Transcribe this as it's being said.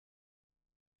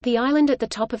The Island at the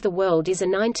Top of the World is a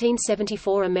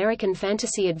 1974 American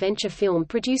fantasy adventure film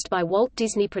produced by Walt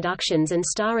Disney Productions and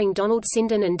starring Donald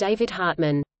Sinden and David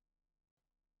Hartman.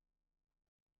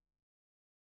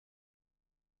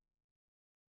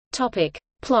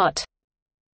 Plot.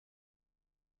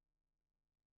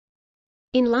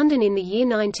 In London in the year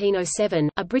 1907,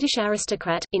 a British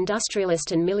aristocrat,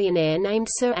 industrialist and millionaire named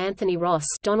Sir Anthony Ross,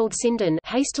 Donald Sinden,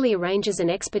 hastily arranges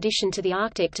an expedition to the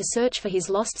Arctic to search for his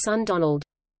lost son Donald.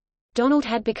 Donald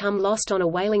had become lost on a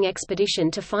whaling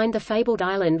expedition to find the fabled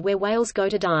island where whales go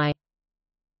to die.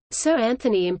 Sir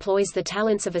Anthony employs the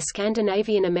talents of a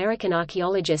Scandinavian-American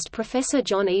archaeologist Professor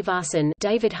John Evarson,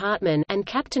 David Hartman, and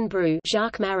Captain Bru,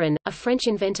 Jacques Marin, a French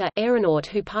inventor, aeronaut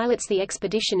who pilots the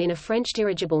expedition in a French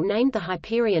dirigible named the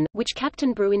Hyperion, which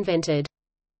Captain Bru invented.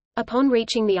 Upon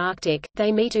reaching the Arctic,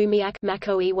 they meet Umiak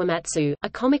Mako Iwamatsu, a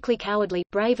comically cowardly,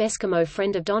 brave Eskimo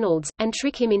friend of Donald's, and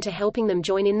trick him into helping them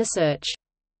join in the search.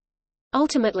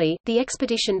 Ultimately, the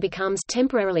expedition becomes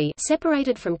temporarily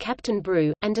separated from Captain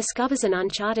Bru, and discovers an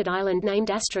uncharted island named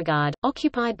Astrogard,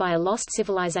 occupied by a lost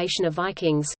civilization of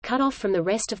Vikings, cut off from the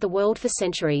rest of the world for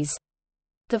centuries.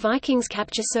 The Vikings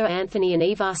capture Sir Anthony and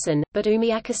Evarson, but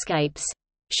Umiak escapes.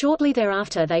 Shortly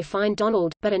thereafter they find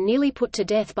Donald, but are nearly put to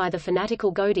death by the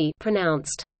fanatical Godi,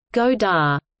 pronounced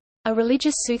Godar, a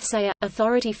religious soothsayer,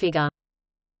 authority figure.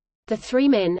 The three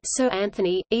men, Sir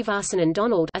Anthony, Evarson and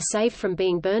Donald, are saved from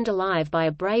being burned alive by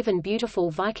a brave and beautiful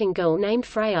Viking girl named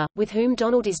Freya, with whom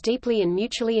Donald is deeply and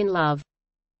mutually in love.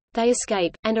 They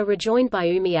escape, and are rejoined by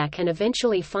Umiak and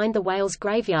eventually find the whales'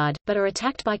 graveyard, but are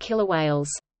attacked by killer whales.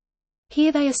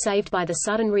 Here they are saved by the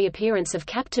sudden reappearance of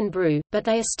Captain Bru, but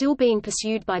they are still being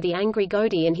pursued by the angry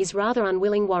Godi and his rather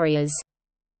unwilling warriors.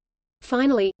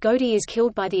 Finally, Godi is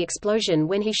killed by the explosion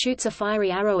when he shoots a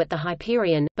fiery arrow at the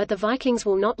Hyperion, but the Vikings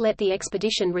will not let the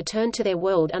expedition return to their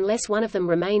world unless one of them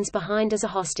remains behind as a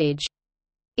hostage.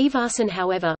 Evarson,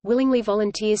 however, willingly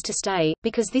volunteers to stay,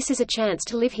 because this is a chance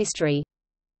to live history.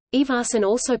 Evarson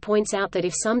also points out that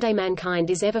if someday mankind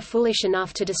is ever foolish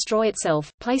enough to destroy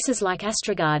itself, places like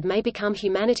Astrogard may become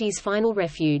humanity's final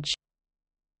refuge.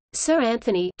 Sir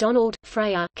Anthony, Donald,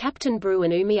 Freya, Captain Bru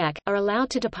and Umiak, are allowed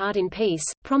to depart in peace,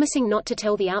 promising not to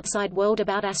tell the outside world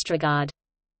about Astrogard.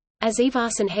 As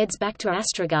Evarson heads back to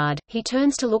Astrogard, he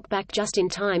turns to look back just in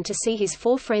time to see his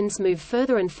four friends move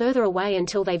further and further away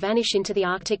until they vanish into the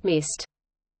Arctic mist.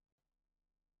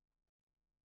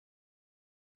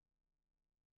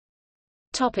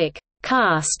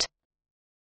 Cast.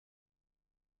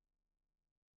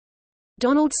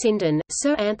 Donald Sinden,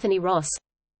 Sir Anthony Ross,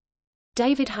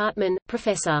 David Hartman,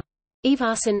 Professor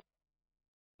Evarson,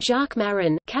 Jacques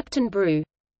Marin, Captain Bru,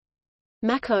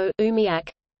 Mako, Umiak,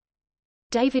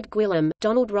 David Gwilym,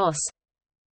 Donald Ross,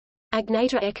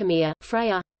 Agneta Ekemir,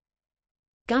 Freya,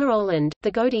 Gunnar Oland,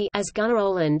 the Godi as Gunnar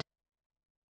Oland,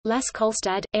 Lasse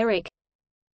Kolstad, Eric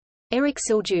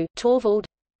Silju, Torvald,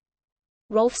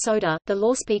 Rolf Soda, the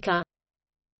law speaker,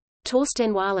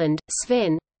 Torsten Weiland,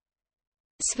 Sven,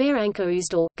 Sverre Anker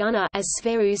Usdal, Gunnar as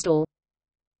Sverre Usdal,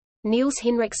 Niels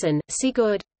Hinrichsen,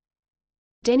 Sigurd,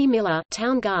 Denny Miller,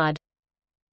 Town Guard,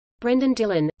 Brendan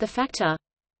Dillon, The Factor,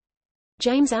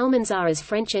 James Almanzar as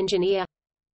French engineer,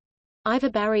 Ivor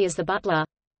Barry as the butler,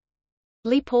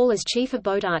 Lee Paul as chief of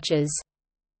boat archers.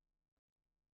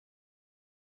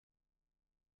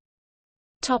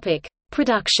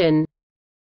 Production.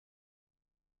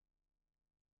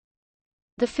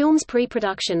 The film's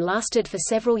pre-production lasted for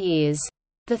several years.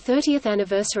 The 30th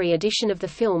anniversary edition of the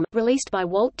film, released by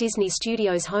Walt Disney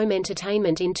Studios Home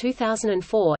Entertainment in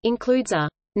 2004, includes a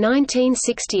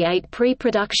 1968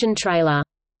 pre-production trailer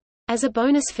as a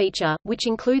bonus feature, which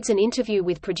includes an interview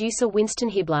with producer Winston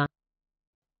Hibler.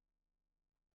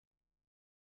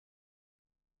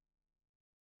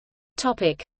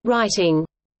 Writing.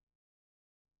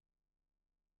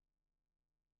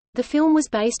 The film was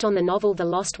based on the novel The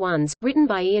Lost Ones, written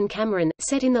by Ian Cameron,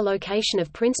 set in the location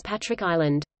of Prince Patrick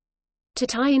Island. To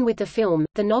tie in with the film,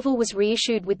 the novel was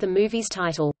reissued with the movie's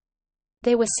title.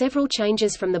 There were several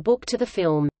changes from the book to the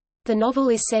film. The novel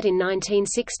is set in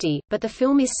 1960, but the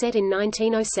film is set in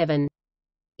 1907.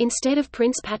 Instead of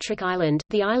Prince Patrick Island,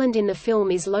 the island in the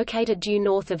film is located due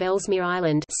north of Ellesmere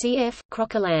Island, cf.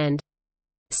 Crocker Land.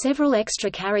 Several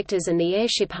extra characters and the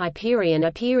airship Hyperion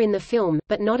appear in the film,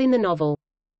 but not in the novel.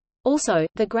 Also,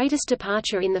 the greatest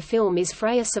departure in the film is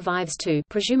Freya survives to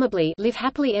presumably live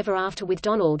happily ever after with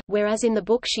Donald, whereas in the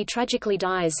book she tragically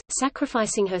dies,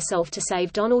 sacrificing herself to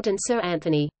save Donald and Sir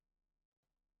Anthony.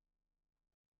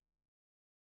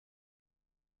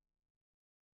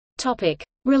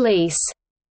 Release.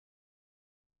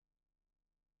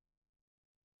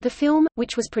 The film,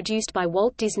 which was produced by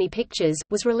Walt Disney Pictures,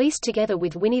 was released together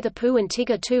with Winnie the Pooh and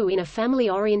Tigger 2 in a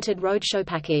family-oriented roadshow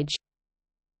package.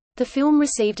 The film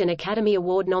received an Academy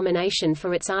Award nomination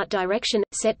for its art direction,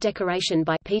 set decoration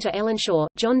by Peter Ellenshaw,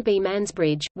 John B.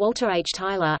 Mansbridge, Walter H.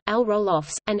 Tyler, Al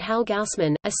Roloffs, and Hal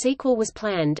Gaussman. A sequel was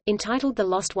planned, entitled The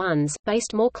Lost Ones,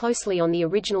 based more closely on the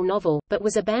original novel, but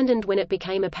was abandoned when it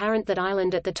became apparent that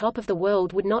Island at the Top of the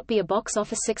World would not be a box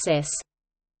office success.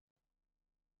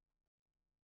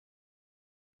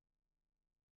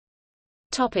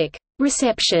 Topic: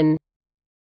 Reception.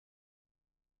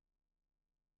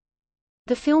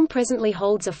 The film presently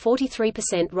holds a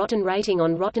 43% Rotten rating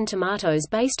on Rotten Tomatoes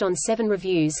based on 7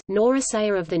 reviews. Nora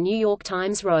Sayer of The New York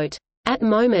Times wrote, "At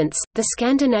moments, the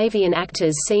Scandinavian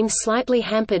actors seem slightly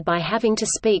hampered by having to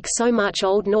speak so much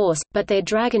Old Norse, but their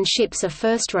dragon ships are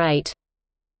first-rate.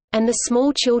 And the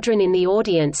small children in the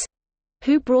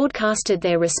audience—who broadcasted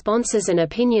their responses and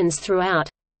opinions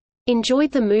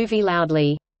throughout—enjoyed the movie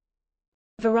loudly."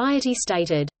 Variety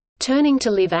stated, "Turning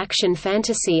to live-action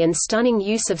fantasy and stunning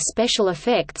use of special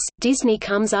effects, Disney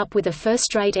comes up with a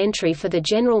first-rate entry for the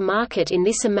general market in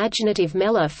this imaginative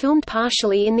meller filmed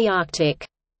partially in the Arctic."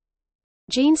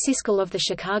 Gene Siskel of the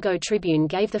Chicago Tribune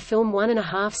gave the film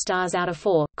 1.5 stars out of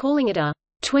 4, calling it a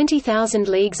 20,000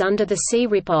 Leagues Under the Sea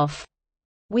ripoff,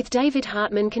 with David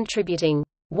Hartman contributing,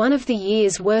 "one of the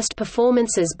year's worst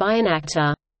performances by an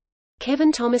actor."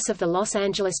 Kevin Thomas of the Los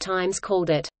Angeles Times called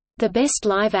it, "the best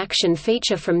live-action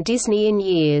feature from Disney in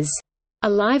years. A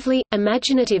lively,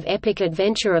 imaginative epic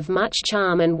adventure of much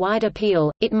charm and wide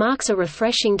appeal, it marks a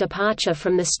refreshing departure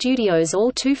from the studio's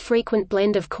all-too-frequent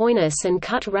blend of coyness and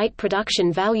cut-rate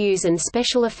production values and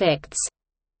special effects."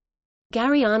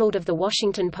 Gary Arnold of The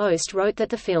Washington Post wrote that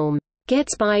the film,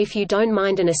 "gets by if you don't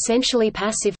mind an essentially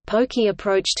passive, pokey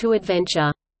approach to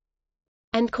adventure,"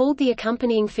 and called the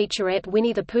accompanying featurette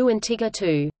Winnie the Pooh and Tigger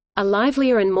 2, "a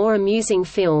livelier and more amusing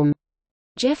film."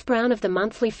 Jeff Brown of the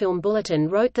Monthly Film Bulletin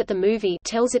wrote that the movie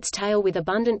tells its tale with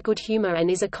abundant good humor and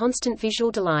is a constant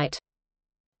visual delight.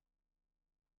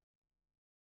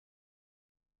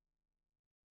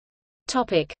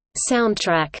 Topic: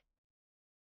 Soundtrack.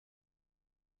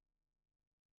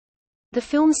 The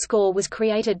film's score was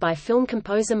created by film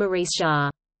composer Maurice Jarre.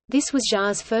 This was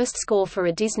Jarre's first score for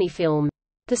a Disney film.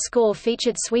 The score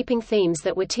featured sweeping themes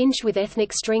that were tinged with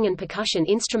ethnic string and percussion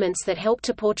instruments that helped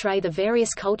to portray the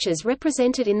various cultures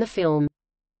represented in the film.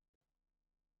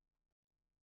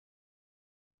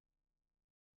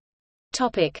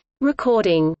 Topic: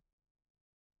 Recording.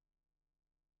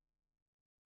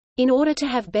 In order to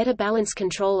have better balance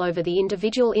control over the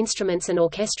individual instruments and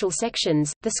orchestral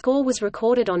sections, the score was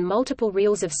recorded on multiple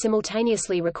reels of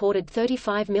simultaneously recorded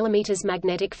 35 mm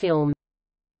magnetic film.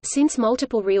 Since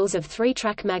multiple reels of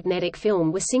 3-track magnetic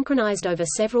film were synchronized over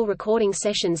several recording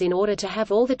sessions in order to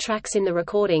have all the tracks in the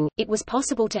recording, it was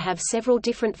possible to have several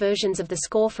different versions of the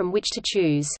score from which to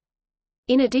choose.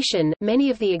 In addition,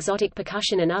 many of the exotic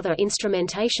percussion and other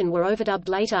instrumentation were overdubbed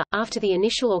later, after the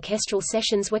initial orchestral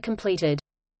sessions were completed.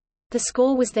 The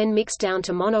score was then mixed down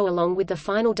to mono along with the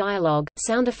final dialogue,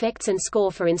 sound effects and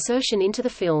score for insertion into the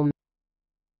film.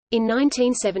 In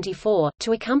 1974,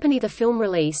 to accompany the film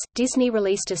release, Disney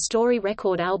released a story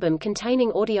record album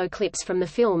containing audio clips from the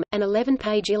film, an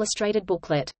 11-page illustrated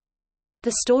booklet.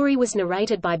 The story was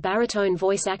narrated by baritone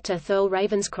voice actor Thurl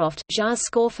Ravenscroft. Jarre's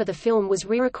score for the film was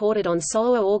re-recorded on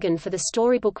solo organ for the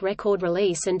storybook record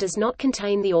release and does not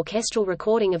contain the orchestral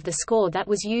recording of the score that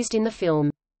was used in the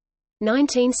film.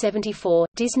 1974,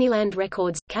 Disneyland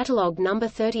Records, Catalog No.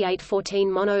 3814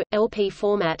 Mono, LP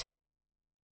format.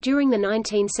 During the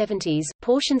 1970s,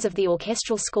 portions of the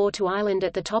orchestral score to Island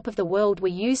at the Top of the World were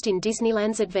used in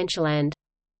Disneyland's Adventureland.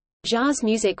 Jarre's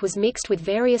music was mixed with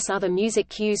various other music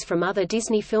cues from other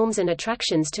Disney films and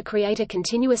attractions to create a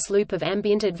continuous loop of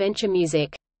ambient adventure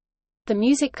music. The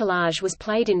music collage was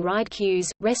played in ride queues,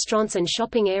 restaurants and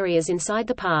shopping areas inside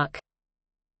the park.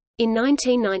 In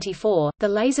 1994, the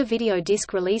laser video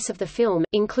disc release of the film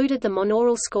included the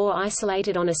monaural score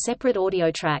isolated on a separate audio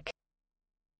track.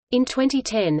 In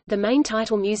 2010, the main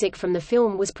title music from the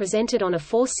film was presented on a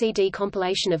 4-CD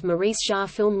compilation of Maurice Jarre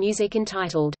film music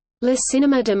entitled Le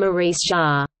Cinéma de Maurice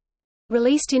Jarre,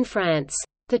 released in France.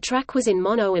 The track was in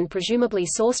mono and presumably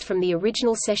sourced from the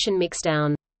original session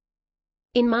mixdown.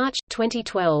 In March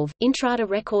 2012, Intrada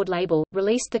record label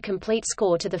released the complete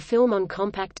score to the film on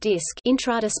compact disc,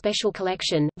 Intrada Special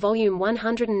Collection, Volume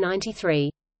 193.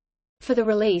 For the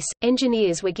release,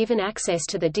 engineers were given access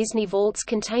to the Disney vaults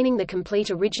containing the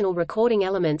complete original recording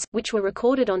elements, which were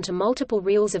recorded onto multiple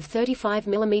reels of 35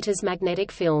 mm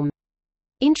magnetic film.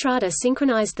 Intrada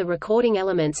synchronized the recording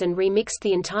elements and remixed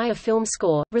the entire film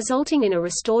score, resulting in a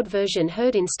restored version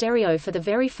heard in stereo for the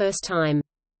very first time.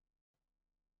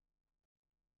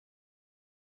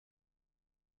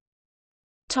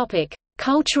 Topic: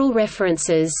 Cultural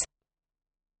references.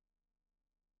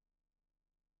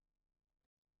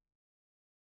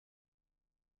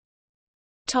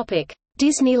 Topic: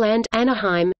 Disneyland,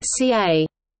 Anaheim, CA.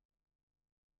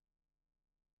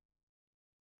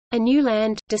 A new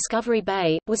land, Discovery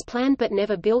Bay, was planned but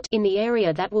never built in the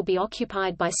area that will be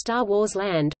occupied by Star Wars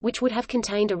Land, which would have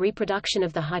contained a reproduction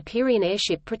of the Hyperion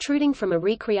airship protruding from a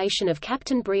recreation of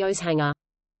Captain Brio's hangar.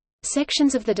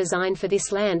 Sections of the design for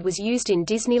this land was used in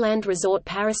Disneyland Resort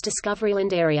Paris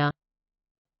Discoveryland area.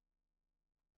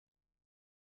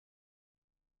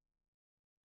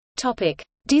 Topic: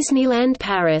 Disneyland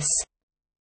Paris.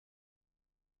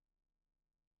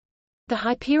 The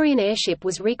Hyperion airship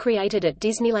was recreated at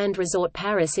Disneyland Resort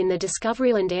Paris in the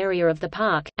Discoveryland area of the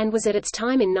park, and was at its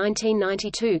time in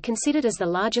 1992 considered as the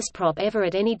largest prop ever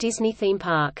at any Disney theme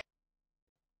park.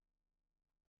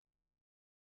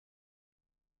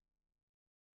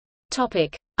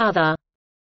 Other.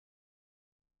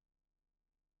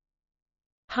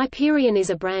 Hyperion is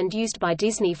a brand used by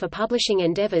Disney for publishing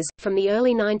endeavors, from the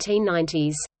early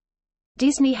 1990s.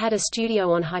 Disney had a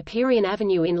studio on Hyperion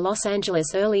Avenue in Los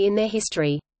Angeles early in their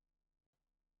history.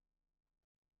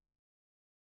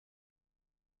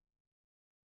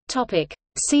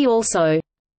 See also: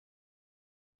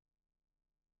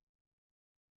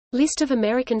 List of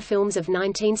American films of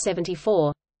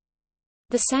 1974,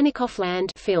 The Sanikoff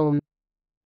Land film.